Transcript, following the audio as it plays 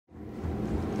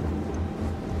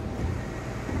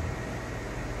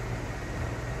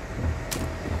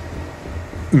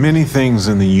Many things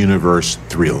in the universe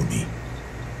thrill me.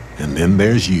 And then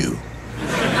there's you.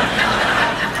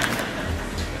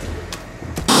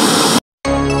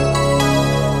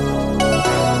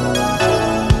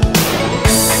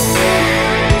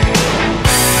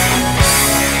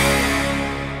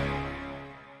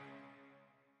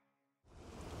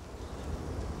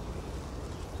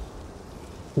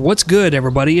 What's good,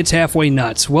 everybody? It's Halfway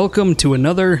Nuts. Welcome to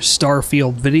another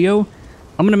Starfield video.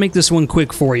 I'm going to make this one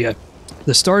quick for you.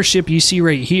 The starship you see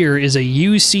right here is a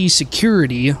UC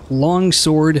Security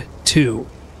Longsword 2.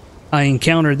 I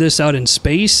encountered this out in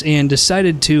space and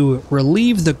decided to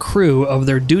relieve the crew of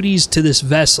their duties to this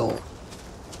vessel.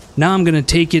 Now I'm going to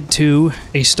take it to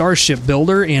a starship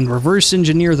builder and reverse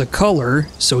engineer the color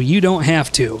so you don't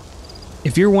have to.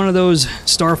 If you're one of those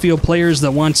Starfield players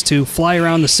that wants to fly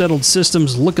around the settled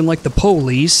systems looking like the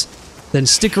police, then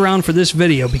stick around for this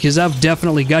video because I've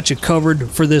definitely got you covered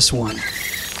for this one.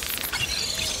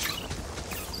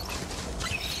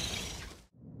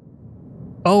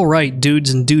 Alright, dudes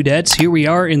and dudettes, here we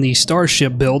are in the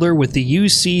starship builder with the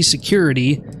UC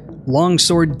Security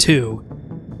Longsword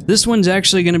 2. This one's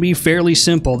actually going to be fairly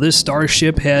simple. This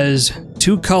starship has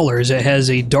two colors. It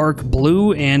has a dark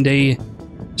blue and a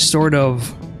sort of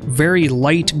very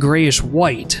light grayish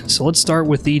white. So let's start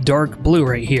with the dark blue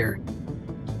right here.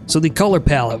 So the color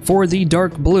palette for the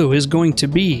dark blue is going to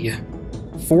be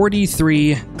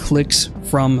 43 clicks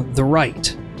from the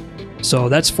right. So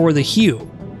that's for the hue.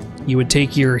 You would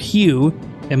take your hue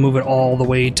and move it all the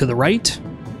way to the right,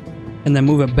 and then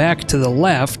move it back to the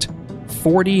left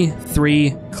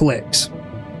 43 clicks.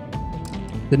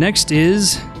 The next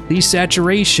is the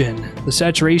saturation. The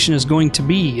saturation is going to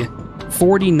be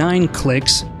 49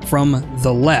 clicks from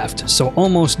the left, so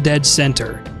almost dead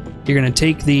center. You're going to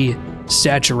take the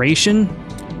saturation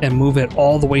and move it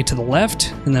all the way to the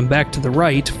left and then back to the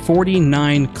right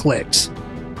 49 clicks.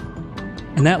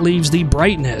 And that leaves the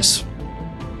brightness.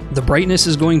 The brightness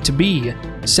is going to be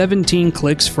 17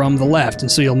 clicks from the left,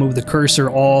 and so you'll move the cursor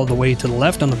all the way to the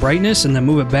left on the brightness and then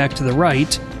move it back to the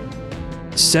right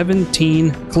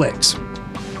 17 clicks.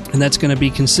 And that's going to be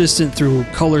consistent through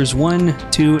colors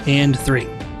 1, 2, and 3.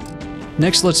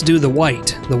 Next, let's do the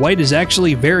white. The white is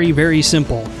actually very, very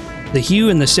simple. The hue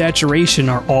and the saturation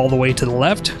are all the way to the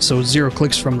left, so 0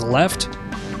 clicks from the left.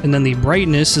 And then the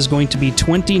brightness is going to be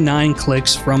 29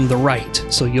 clicks from the right.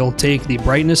 So you'll take the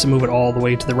brightness and move it all the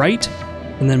way to the right,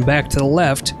 and then back to the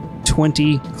left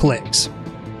 20 clicks.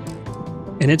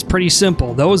 And it's pretty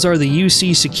simple. Those are the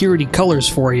UC Security colors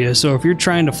for you, so if you're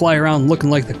trying to fly around looking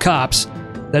like the cops,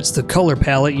 that's the color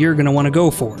palette you're going to want to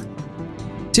go for.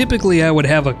 Typically, I would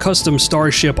have a custom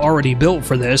starship already built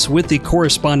for this with the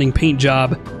corresponding paint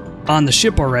job on the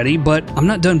ship already, but I'm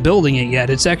not done building it yet.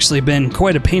 It's actually been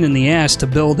quite a pain in the ass to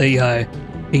build a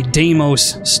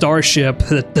Deimos starship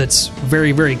that's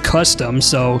very, very custom,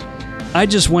 so I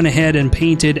just went ahead and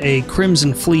painted a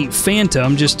Crimson Fleet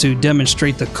Phantom just to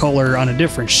demonstrate the color on a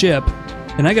different ship.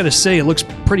 And I gotta say, it looks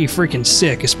pretty freaking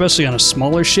sick, especially on a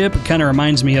smaller ship. It kind of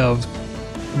reminds me of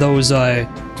those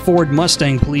Ford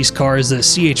Mustang police cars that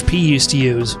CHP used to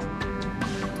use.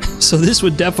 So this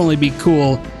would definitely be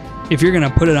cool if you're going to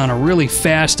put it on a really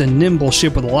fast and nimble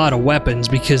ship with a lot of weapons,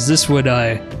 because this would,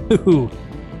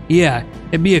 yeah,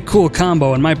 it'd be a cool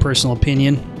combo in my personal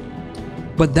opinion.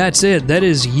 But that's it. That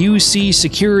is UC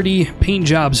Security paint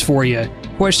jobs for you.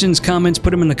 Questions, comments, put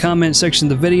them in the comment section of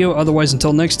the video. Otherwise,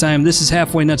 until next time, this is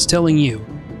Halfway Nuts telling you,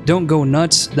 don't go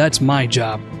nuts, that's my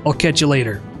job. I'll catch you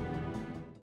later.